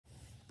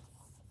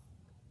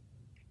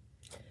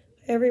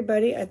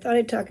everybody. I thought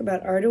I'd talk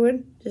about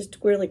Arduin just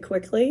really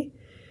quickly,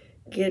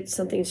 get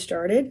something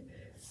started.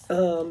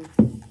 I'm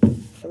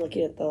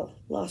looking at the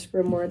Lost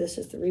Grimoire. This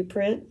is the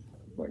reprint.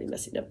 I'm already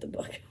messing up the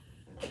book.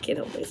 I can't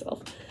help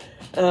myself.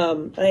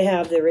 I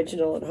have the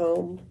original at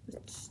home,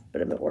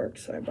 but I'm at work,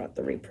 so I brought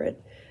the reprint.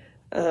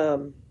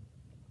 Arduin.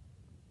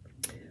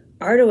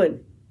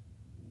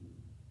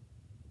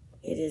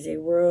 It is a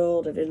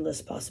world of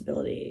endless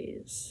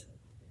possibilities.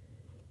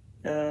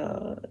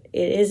 It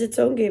is its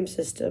own game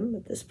system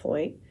at this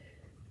point.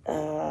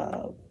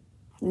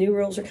 New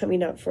rules are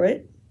coming out for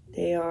it.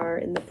 They are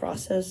in the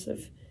process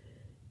of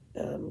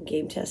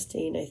game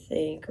testing, I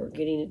think, or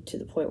getting it to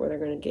the point where they're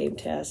going to game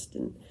test.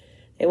 And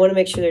they want to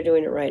make sure they're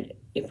doing it right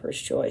in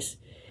first choice.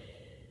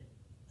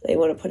 They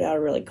want to put out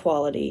a really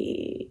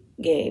quality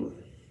game.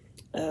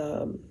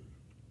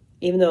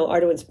 Even though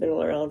Arduin's been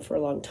around for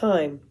a long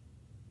time,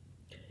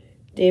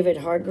 David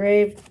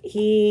Hargrave,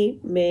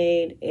 he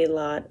made a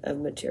lot of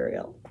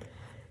material,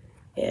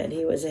 and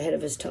he was ahead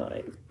of his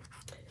time.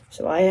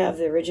 So I have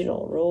the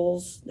original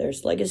rules.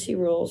 There's legacy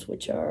rules,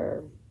 which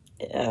are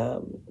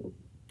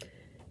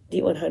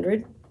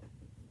D100, I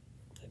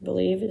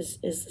believe, is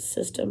the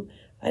system.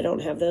 I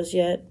don't have those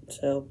yet,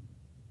 so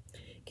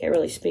can't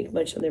really speak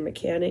much on their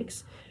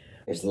mechanics.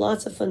 There's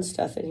lots of fun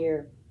stuff in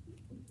here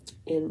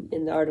in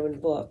the Arduin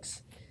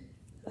books.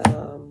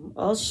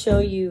 I'll show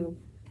you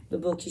the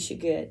book you should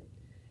get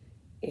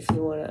if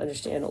you want to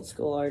understand old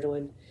school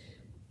Arduin.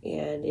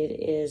 And it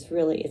is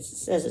really, it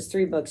says it's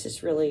 3 books.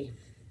 It's really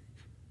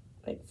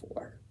like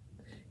 4.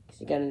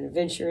 You got an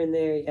adventure in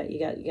there. You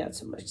got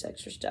so much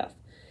extra stuff.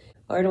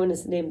 Arduin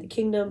is the name of the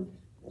kingdom.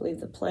 I believe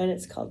the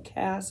planet's called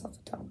Cass off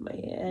the top of my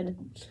head.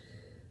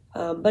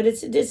 But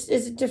it's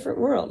a different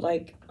world.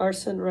 Like our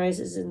sun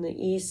rises in the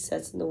east,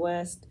 sets in the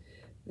west.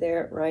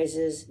 There it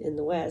rises in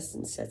the west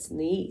and sets in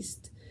the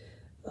east.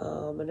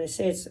 And I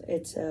say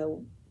it's a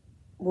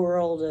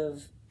world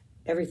of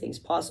everything's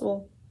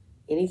possible,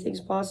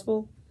 anything's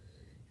possible,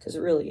 because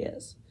it really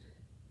is.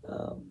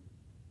 So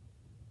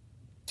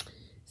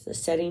the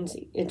setting's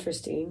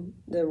interesting.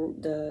 The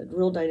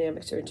rule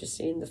dynamics are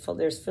interesting.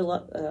 There's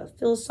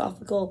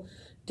philosophical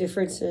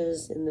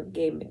differences in the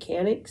game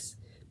mechanics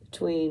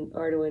between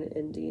Arduin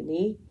and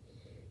D&E.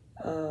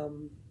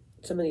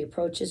 Some of the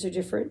approaches are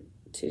different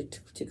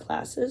to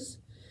classes,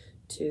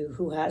 to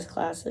who has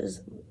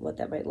classes, what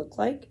that might look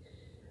like.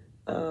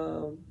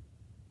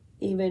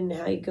 Even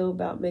how you go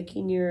about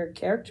making your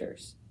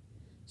characters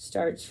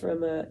starts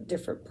from a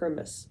different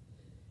premise.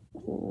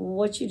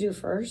 What you do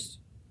first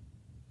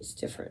is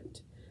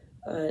different,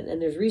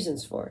 and there's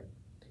reasons for it.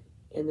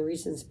 And the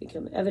reasons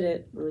become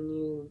evident when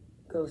you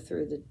go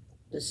through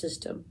the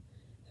system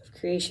of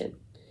creation.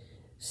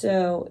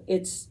 So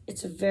it's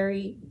a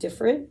very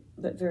different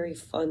but very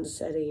fun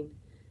setting.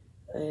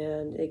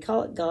 And they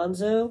call it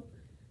Gonzo,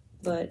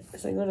 but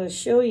as I'm going to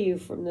show you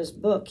from this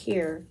book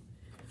here,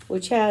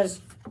 which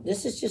has,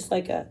 this is just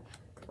like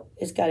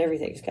it's got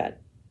everything. It's got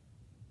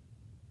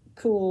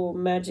cool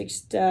magic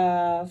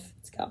stuff.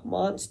 It's got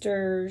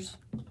monsters.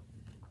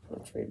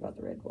 Let's read about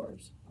the red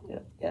dwarves. Yeah.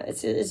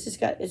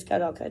 It's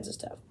got all kinds of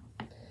stuff.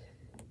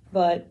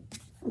 But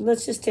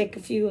let's just take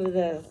a few of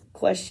the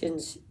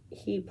questions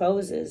he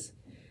poses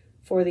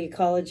for the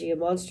ecology of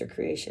monster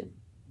creation.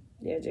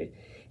 Yeah,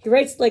 he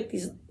writes like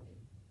these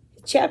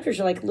chapters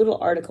are like little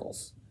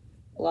articles,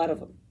 a lot of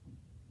them,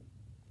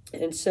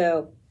 and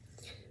so.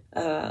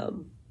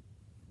 And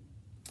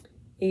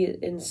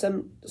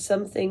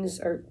some things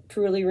are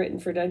truly written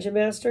for dungeon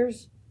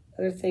masters.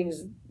 Other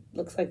things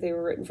looks like they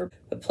were written for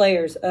the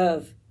players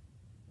of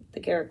the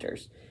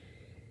characters,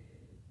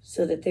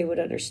 so that they would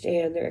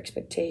understand their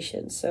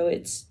expectations. So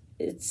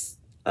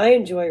I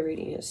enjoy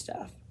reading his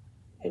stuff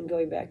and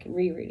going back and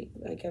rereading.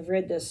 Like I've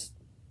read this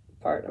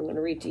part, I'm going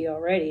to read to you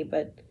already,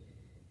 but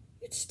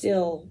it's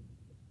still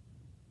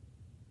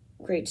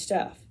great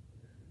stuff.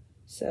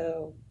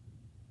 So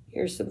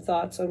here's some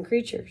thoughts on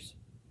creatures.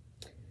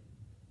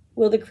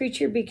 Will the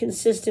creature be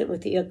consistent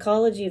with the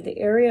ecology of the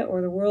area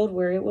or the world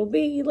where it will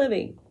be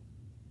living?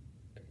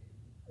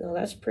 Well,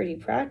 that's pretty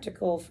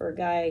practical for a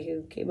guy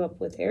who came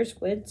up with air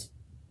squids.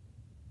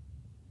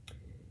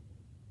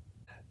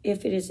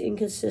 If it is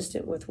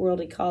inconsistent with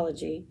world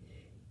ecology,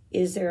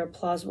 is there a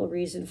plausible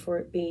reason for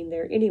it being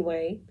there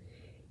anyway?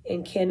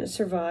 And can it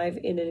survive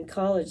in an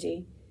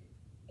ecology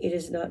it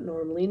is not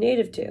normally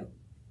native to?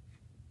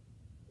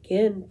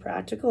 Again,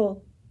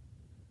 practical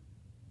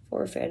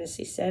for a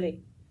fantasy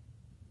setting.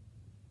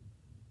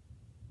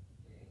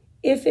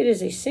 If it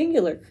is a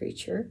singular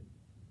creature,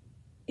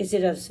 is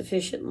it of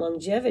sufficient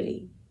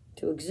longevity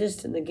to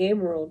exist in the game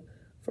world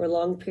for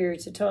long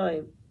periods of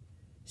time,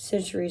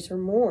 centuries or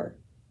more?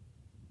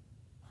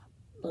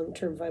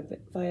 Long-term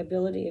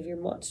viability of your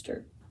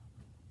monster.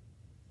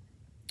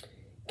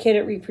 Can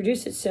it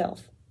reproduce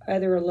itself,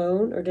 either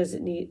alone or does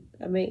it need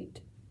a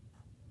mate?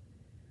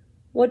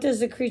 What does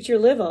the creature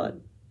live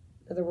on?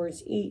 In other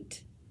words,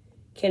 eat.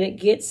 Can it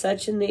get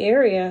such in the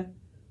area,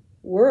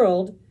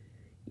 world,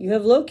 you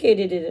have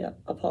located it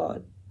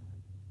upon?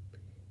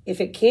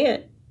 If it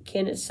can't,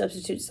 can it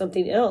substitute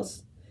something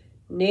else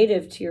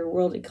native to your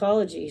world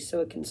ecology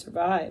so it can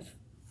survive?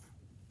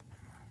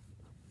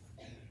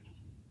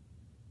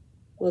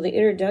 Will the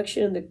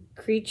introduction of the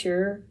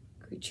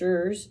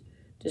creatures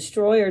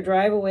destroy or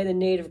drive away the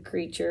native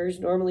creatures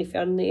normally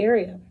found in the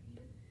area?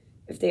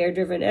 If they are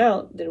driven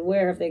out, then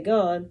where have they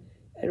gone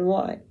and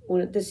why?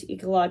 Wouldn't this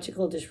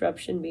ecological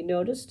disruption be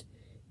noticed?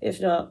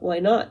 If not, why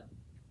not?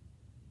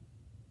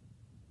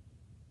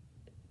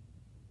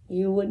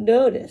 You would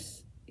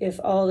notice if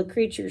all the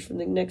creatures from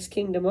the next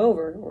kingdom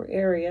over, or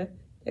area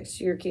next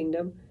to your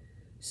kingdom,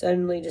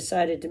 suddenly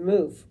decided to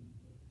move.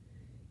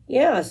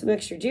 Yeah, some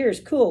extra deer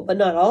is cool, but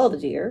not all the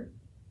deer.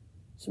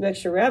 Some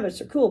extra rabbits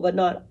are cool, but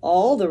not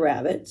all the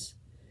rabbits.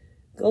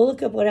 Go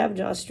look up what happened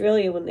to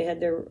Australia when they had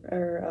their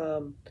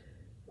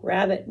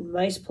rabbit and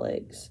mice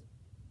plagues.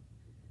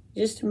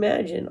 Just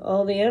imagine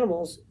all the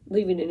animals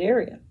leaving an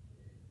area.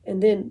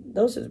 And then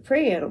those are the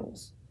prey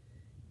animals.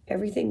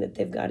 Everything that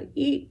they've got to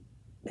eat,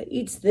 that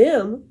eats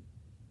them,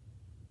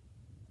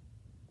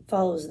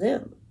 follows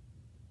them.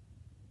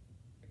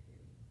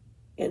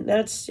 And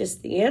that's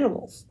just the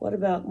animals. What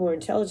about more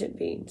intelligent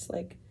beings,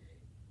 like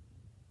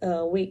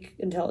weak,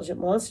 intelligent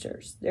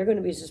monsters? They're going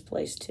to be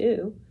displaced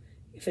too,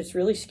 if it's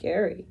really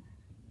scary.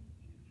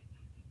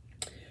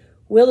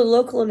 Will the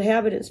local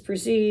inhabitants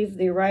perceive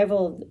the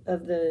arrival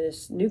of the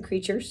new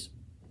creatures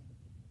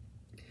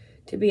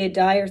to be a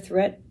dire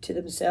threat to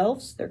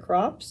themselves, their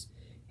crops?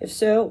 If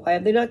so, why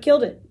have they not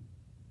killed it,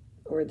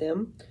 or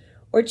them,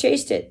 or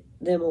chased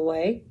them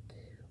away?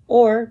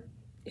 Or,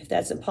 if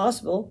that's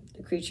impossible,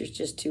 the creature's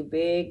just too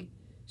big,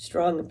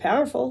 strong, and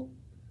powerful,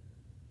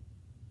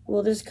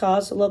 will this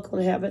cause the local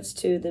inhabitants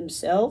to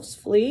themselves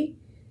flee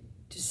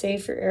to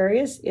safer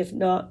areas? If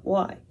not,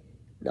 why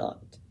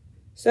not?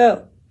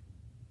 So,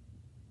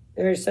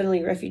 there are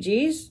suddenly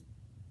refugees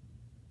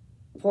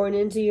pouring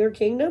into your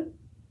kingdom.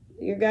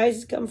 Your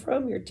guys come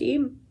from, your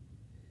team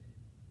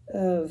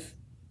of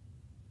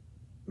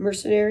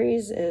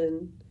mercenaries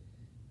and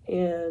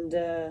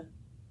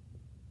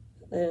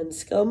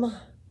scum,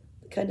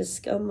 the kind of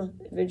scum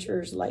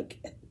adventurers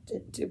like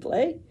to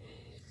play.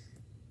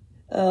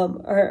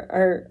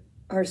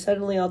 Are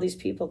suddenly all these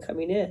people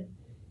coming in,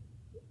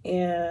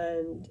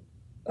 and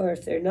or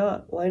if they're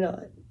not, why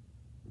not?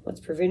 What's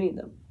preventing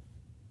them?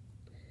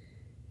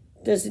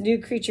 Does the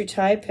new creature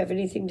type have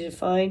anything to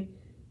define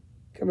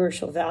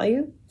commercial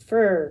value?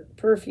 Fur,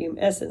 perfume,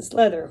 essence,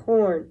 leather,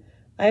 horn,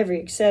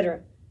 ivory,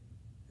 etc.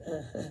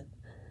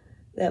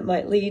 That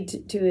might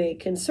lead to a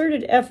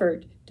concerted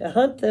effort to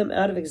hunt them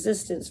out of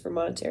existence for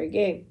monetary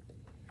gain.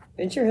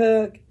 Venture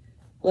hook.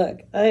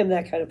 Look, I am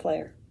that kind of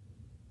player.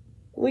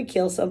 If we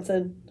kill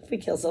something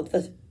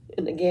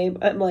in the game,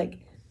 I'm like,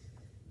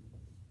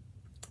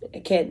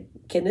 can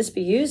this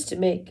be used to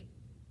make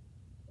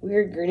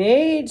weird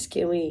grenades?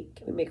 Can we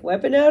make a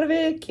weapon out of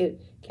it? Can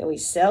we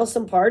sell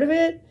some part of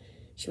it?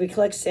 Should we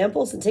collect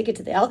samples and take it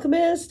to the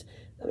alchemist?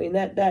 I mean,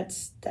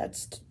 that's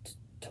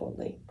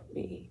totally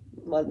me,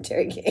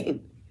 monetary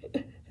gain.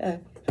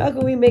 How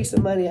can we make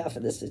some money off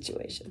of this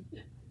situation?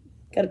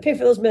 Got to pay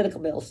for those medical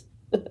bills.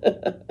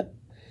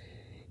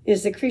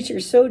 Is the creature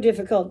so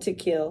difficult to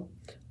kill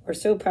or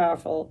so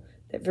powerful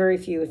that very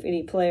few, if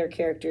any, player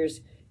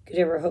characters could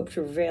ever hope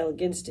to prevail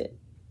against it?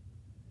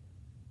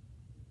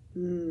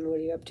 What are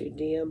you up to,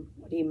 DM?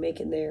 What are you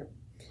making there?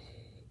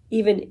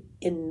 Even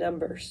in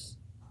numbers.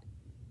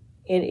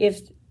 And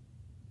if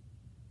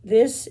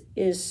this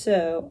is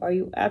so, are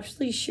you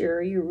absolutely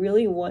sure you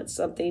really want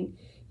something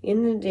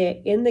in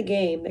the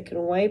game that can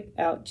wipe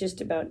out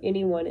just about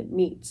anyone it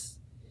meets?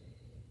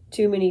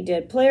 Too many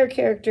dead player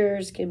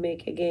characters can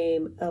make a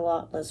game a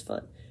lot less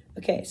fun.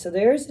 Okay, so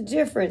there's a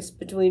difference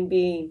between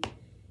being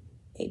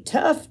a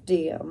tough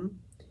DM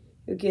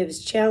who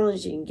gives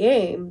challenging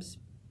games.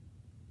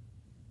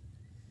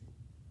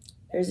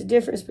 There's a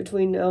difference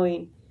between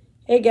knowing,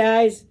 hey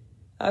guys,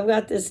 I've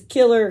got this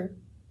killer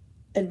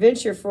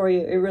adventure for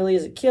you. It really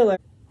is a killer.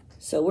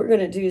 So we're going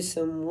to do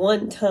some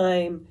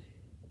one-time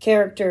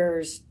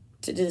characters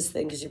to do this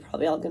thing because you're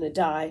probably all going to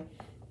die.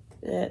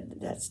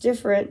 That's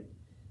different.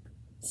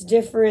 It's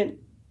different.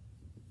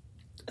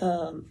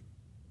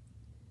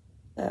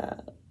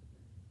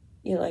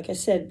 Like I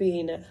said,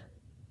 being a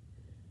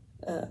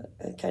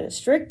kind of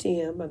strict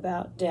DM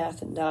about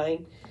death and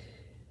dying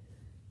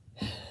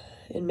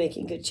and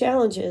making good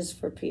challenges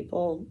for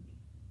people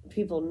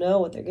know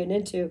what they're getting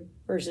into,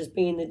 versus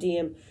being the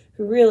DM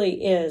who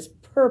really is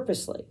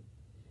purposely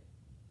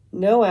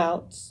no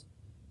outs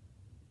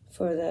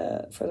for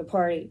the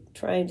party,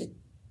 trying to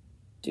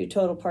do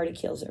total party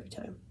kills every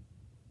time.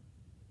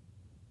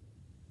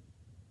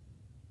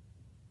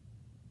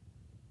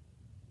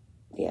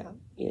 Yeah,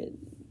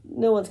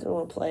 no one's going to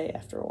want to play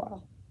after a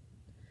while.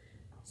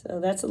 So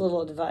that's a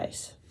little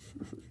advice.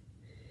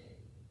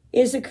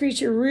 Is the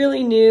creature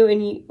really new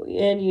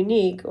and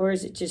unique, or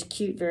is it just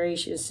cute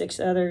variation of 6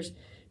 others,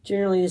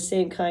 generally the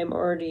same kind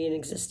already in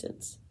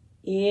existence?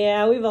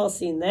 Yeah, we've all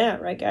seen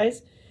that, right,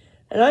 guys?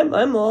 And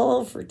I'm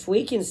all for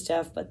tweaking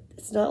stuff, but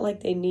it's not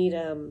like they need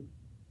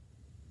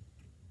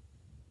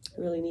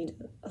really need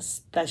a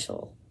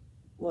special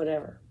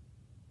whatever.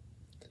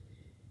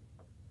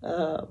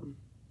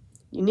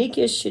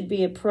 Uniqueness should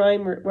be a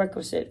prime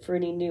requisite for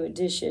any new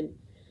addition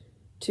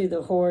to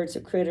the hordes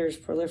of critters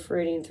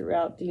proliferating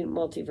throughout the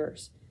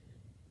multiverse.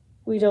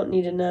 We don't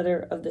need another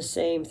of the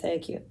same,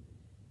 thank you.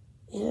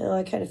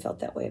 I kind of felt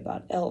that way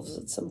about elves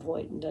at some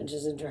point in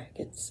Dungeons and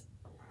Dragons.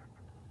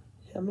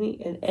 How many,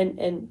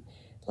 and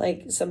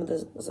like some of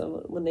the,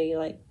 so when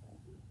it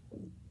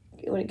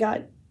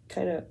got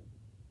kind of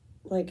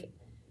like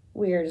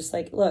weird, it's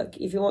like, look,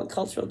 if you want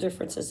cultural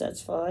differences,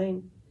 that's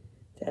fine.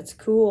 That's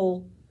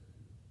cool.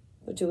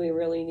 But do we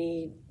really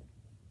need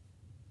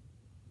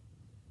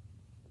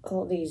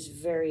all these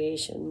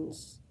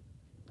variations?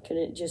 Can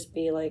it just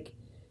be like,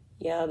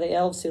 yeah, the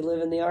elves who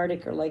live in the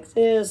Arctic are like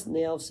this, and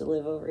the elves who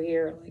live over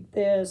here are like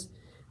this.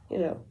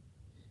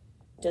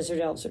 Desert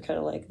elves are kind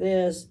of like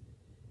this,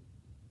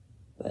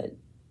 but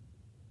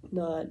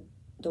not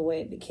the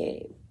way it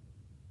became.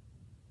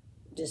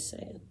 Just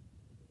saying.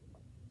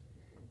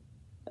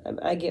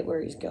 I get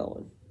where he's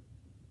going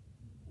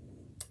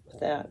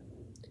with that.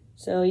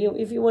 So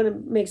if you want to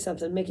make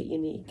something, make it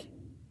unique.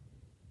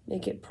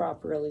 Make it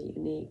properly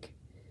unique.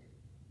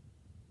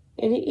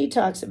 And he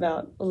talks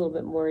about a little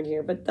bit more in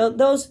here, but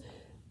those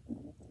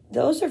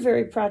are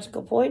very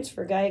practical points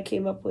for a guy who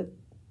came up with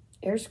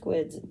air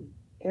squids and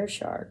air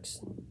sharks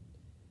and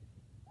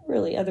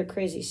really other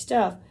crazy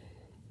stuff.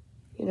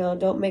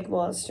 Don't make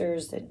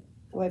monsters that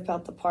wipe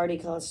out the party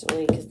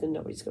constantly, because then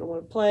nobody's going to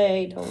want to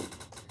play. Don't,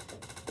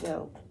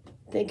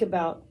 think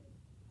about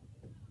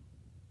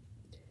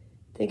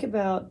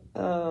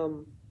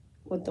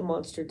what the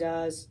monster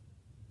does,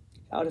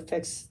 how it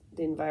affects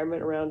the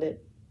environment around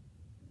it,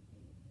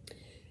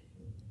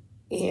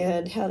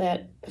 and how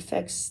that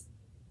affects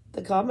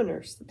the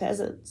commoners, the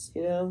peasants,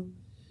 the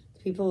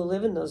people who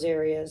live in those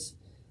areas,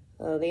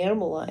 the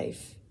animal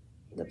life,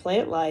 the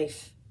plant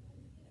life.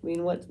 I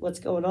mean, what's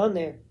going on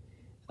there?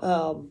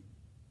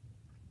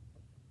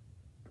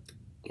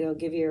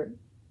 Give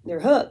their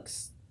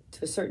hooks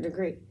to a certain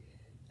degree.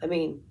 I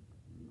mean,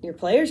 your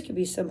players could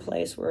be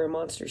someplace where a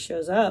monster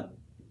shows up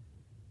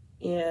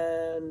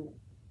and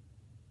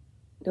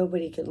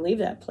nobody can leave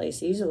that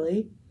place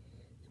easily.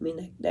 I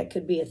mean, that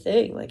could be a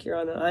thing, like you're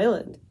on an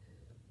island.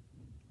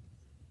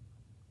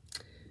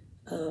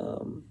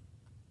 So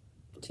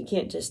you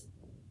can't just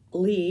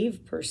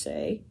leave, per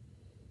se.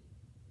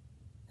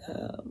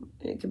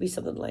 It could be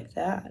something like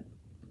that.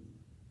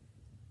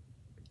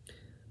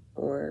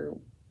 Or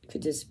it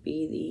could just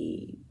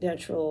be the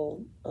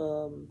natural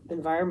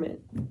environment.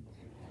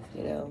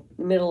 In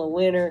the middle of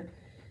winter,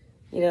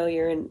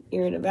 you're in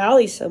a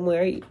valley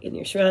somewhere and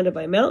you're surrounded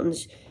by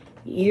mountains.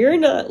 You're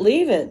not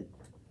leaving.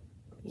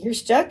 You're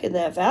stuck in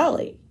that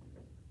valley.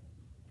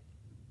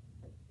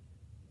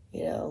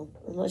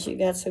 Unless you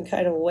got some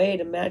kind of way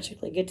to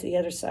magically get to the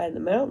other side of the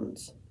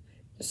mountains.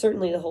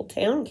 Certainly the whole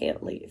town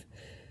can't leave.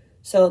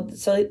 So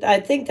I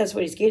think that's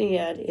what he's getting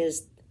at,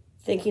 is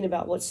thinking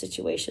about what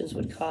situations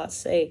would cause,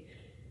 say,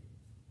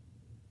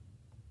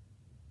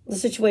 the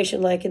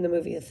situation like in the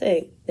movie The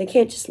Thing. They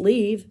can't just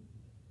leave.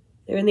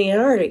 They're in the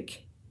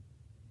Antarctic.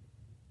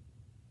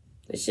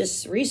 It's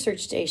just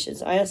research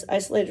stations,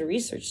 isolated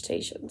research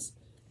stations.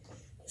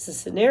 It's a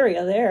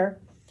scenario there.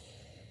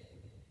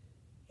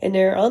 And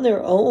they're on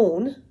their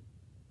own.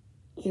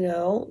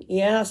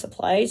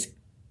 Supplies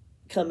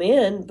come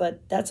in,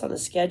 but that's on a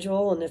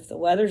schedule. And if the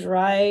weather's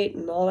right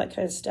and all that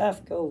kind of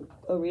stuff, go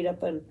read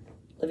up on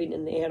living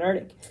in the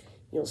Antarctic.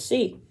 You'll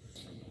see.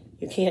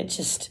 You can't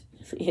just,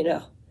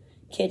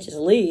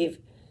 leave.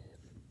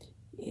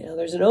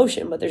 There's an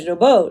ocean, but there's no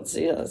boats.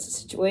 It's a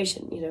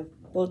situation,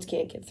 boats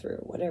can't get through,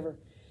 whatever.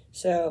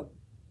 So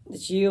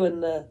it's you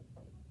and the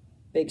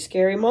big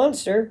scary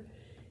monster,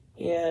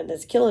 and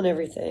it's killing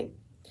everything.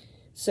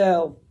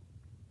 So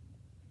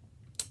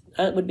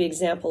that would be an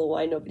example of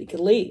why nobody could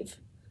leave.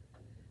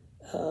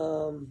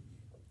 So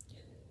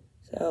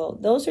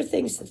those are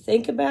things to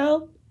think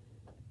about.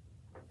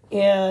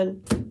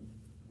 And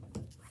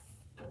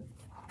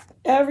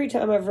every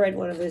time I've read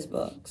one of his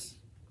books,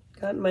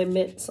 gotten my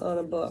mitts on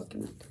a book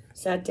and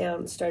sat down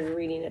and started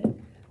reading it,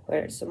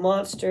 whether it's the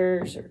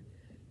monsters or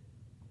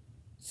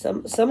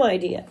some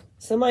idea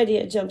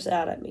jumps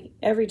out at me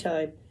every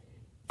time.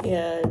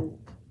 And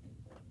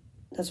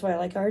that's why I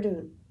like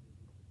Arduin.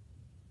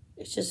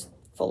 It's just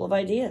full of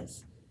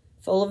ideas,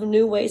 full of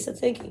new ways of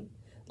thinking.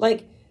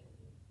 Like,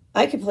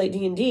 I could play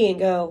D&D and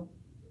go,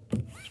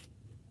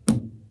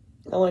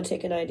 I want to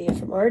take an idea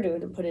from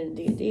Arduin and put it in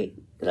D&D,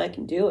 and I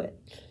can do it.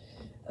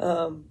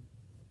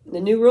 The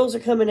new rules are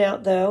coming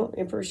out, though,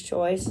 Emperor's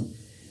Choice.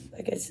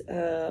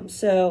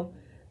 So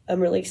I'm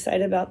really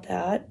excited about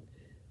that.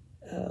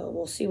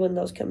 We'll see when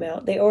those come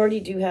out. They already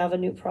do have a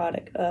new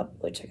product up,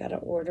 which I got to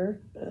order.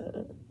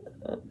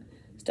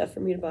 Stuff for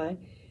me to buy.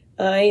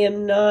 I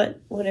am not,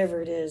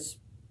 whatever it is,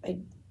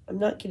 I'm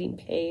not getting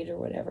paid or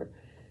whatever.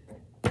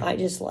 I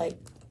just like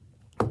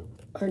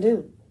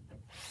Arduin.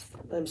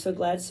 I'm so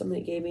glad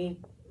somebody gave me,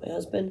 my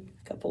husband,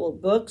 a couple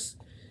of books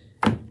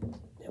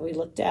that we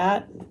looked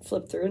at and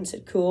flipped through and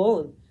said cool.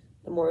 And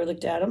the more we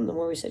looked at them, the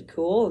more we said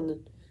cool.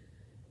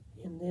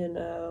 And then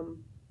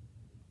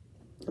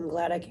I'm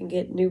glad I can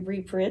get new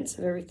reprints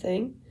of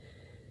everything.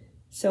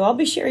 So I'll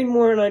be sharing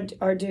more on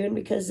Arduin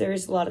because there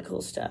is a lot of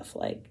cool stuff,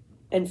 like,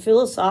 and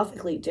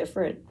philosophically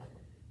different,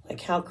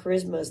 like how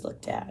charisma is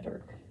looked at,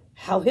 or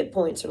how hit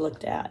points are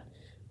looked at,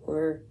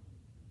 or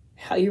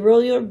how you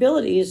roll your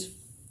abilities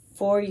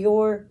for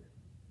your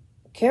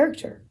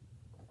character,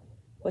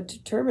 what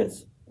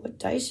determines what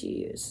dice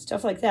you use,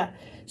 stuff like that.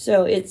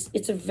 So it's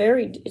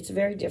very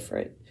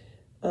different,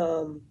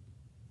 but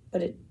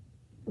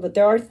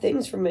there are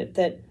things from it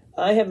that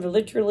I have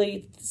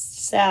literally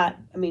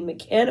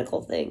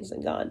mechanical things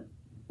and gone.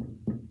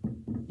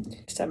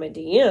 Next time I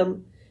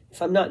DM,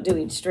 if I'm not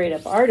doing straight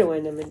up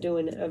Arduin, I'm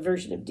doing a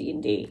version of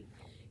D&D,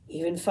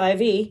 even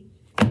 5e.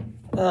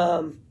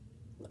 I'm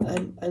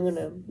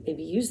gonna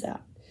maybe use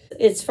that.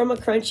 It's from a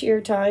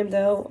crunchier time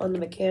though on the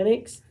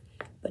mechanics,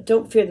 but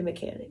don't fear the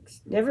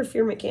mechanics. Never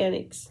fear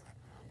mechanics.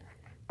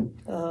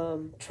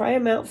 Try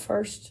them out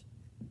first.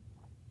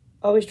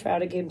 Always try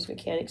out a game's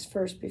mechanics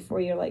first before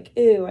you're like,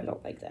 ew, I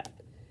don't like that.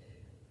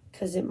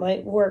 Because it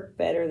might work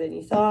better than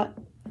you thought,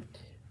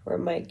 or it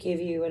might give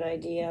you an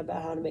idea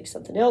about how to make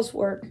something else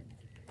work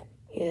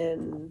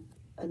in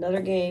another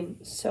game,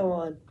 so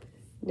on.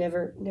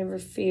 Never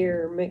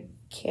fear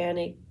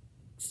mechanic,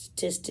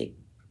 statistic,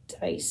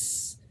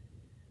 dice,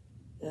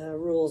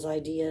 rules,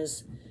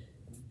 ideas.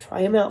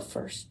 Try them out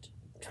first.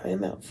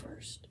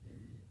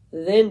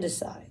 Then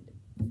decide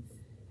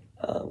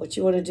what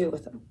you want to do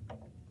with them.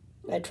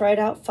 I tried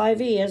out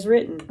 5e as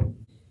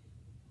written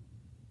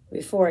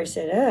before I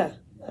said,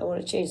 I want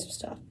to change some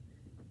stuff.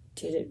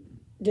 Did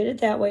it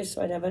that way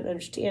so I'd have an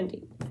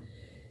understanding.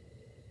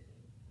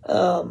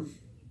 So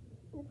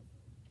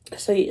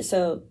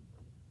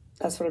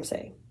that's what I'm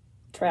saying.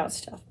 Try out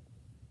stuff.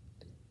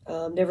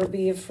 Never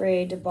be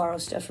afraid to borrow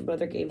stuff from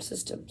other game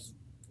systems.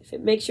 If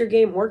it makes your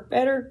game work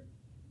better,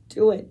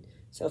 do it.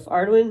 So if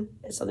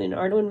something in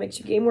Arduin makes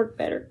your game work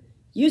better,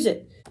 use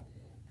it.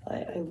 I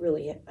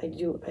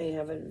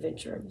have an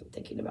adventure I'm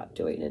thinking about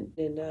doing,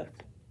 and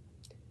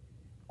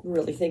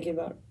really thinking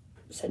about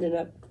setting it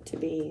up to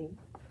be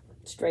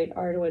straight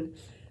Arduin.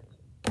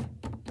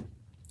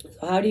 So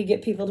how do you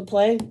get people to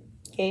play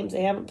games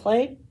they haven't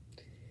played?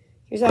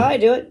 Here's how I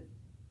do it.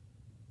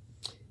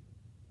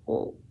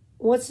 Well,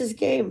 what's this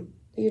game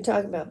that you're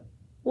talking about?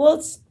 Well,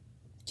 it's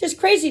just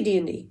crazy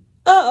D&D.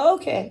 Oh,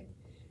 okay.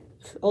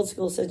 Old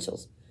School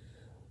Essentials.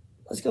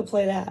 Let's go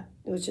play that,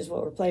 which is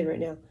what we're playing right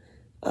now.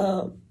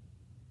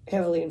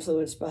 Heavily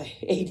influenced by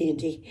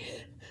AD&D.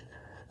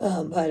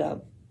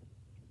 But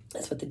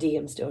that's what the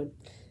DM's doing.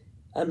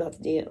 I'm not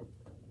the DM.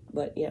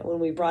 But yeah, when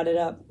we brought it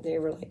up, they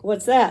were like,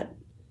 what's that?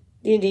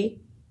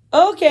 D&D?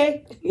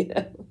 Okay.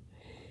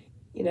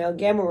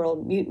 Gamma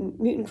World,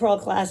 Mutant Crawl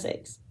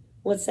Classics.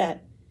 What's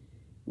that?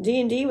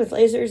 D&D with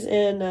lasers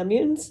and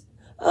mutants?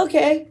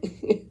 Okay.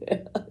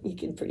 You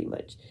can pretty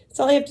much. That's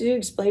all you have to do,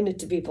 explain it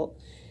to people.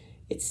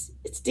 It's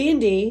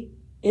D&D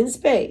in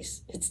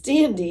space. It's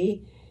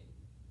D&D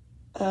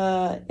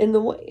in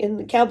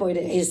the cowboy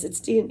days. It's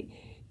D&D.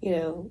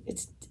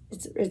 It's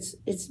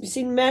you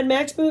seen Mad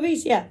Max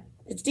movies? Yeah.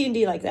 It's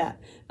D&D like that.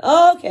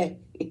 Oh, okay.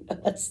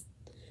 That's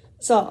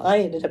all I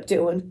ended up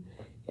doing.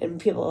 And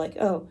people are like,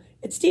 oh,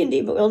 it's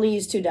D&D, but we only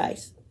use 2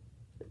 dice.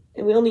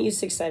 And we only use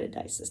 6-sided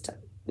dice this time.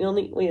 We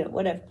only,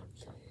 whatever.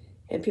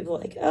 And people are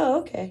like,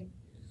 oh, okay.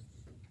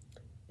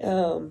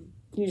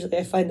 Usually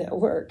I find that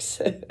works.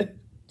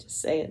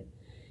 Just saying.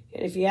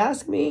 And if you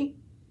ask me,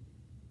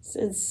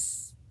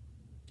 since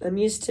I'm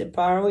used to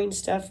borrowing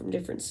stuff from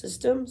different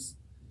systems,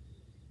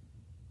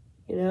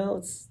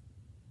 it's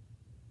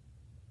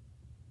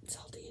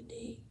all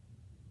D&D.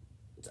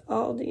 It's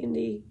all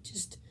D&D.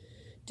 Just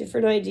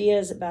different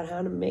ideas about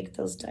how to make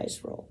those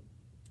dice roll.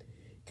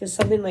 Because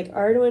something like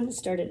Arduin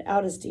started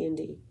out as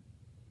D&D.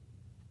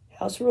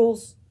 House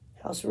rules,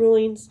 house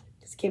rulings.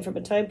 This came from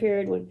a time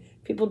period when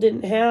people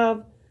didn't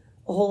have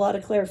a whole lot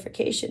of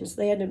clarification, so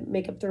they had to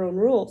make up their own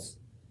rules.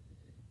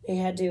 They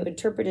had to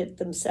interpret it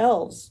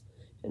themselves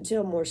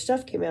until more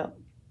stuff came out.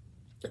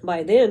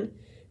 By then,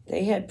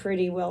 they had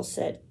pretty well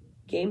set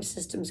game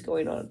systems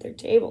going on at their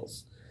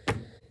tables.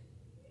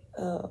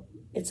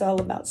 It's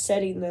all about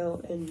setting,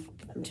 though, and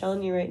I'm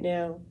telling you right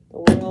now, the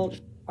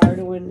world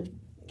Arduin,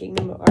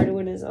 Kingdom of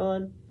Arduin is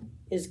on,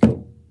 is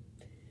cool.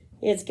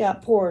 It's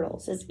got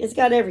portals. It's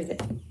got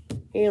everything.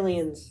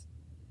 Aliens,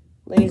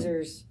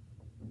 lasers,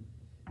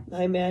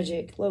 high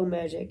magic, low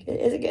magic.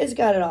 It's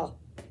got it all.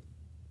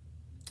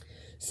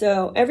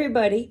 So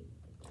everybody,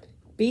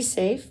 be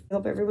safe. I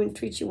hope everyone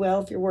treats you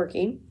well if you're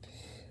working.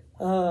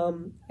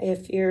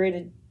 If you're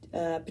in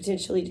a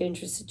potentially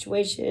dangerous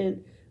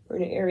situation or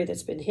in an area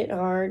that's been hit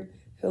hard,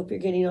 I hope you're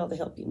getting all the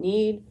help you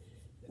need.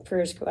 My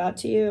prayers go out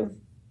to you.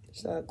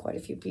 There's quite a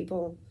few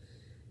people.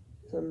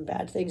 Some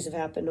bad things have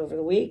happened over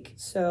the week.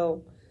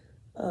 So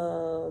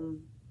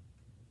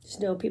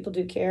just know people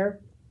do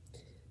care.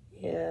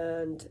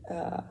 And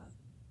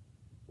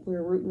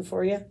we're rooting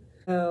for you.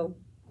 So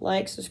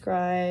like,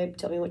 subscribe,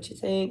 tell me what you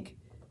think.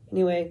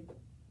 Anyway,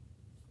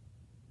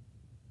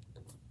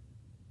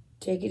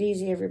 take it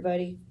easy,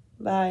 everybody.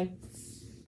 Bye.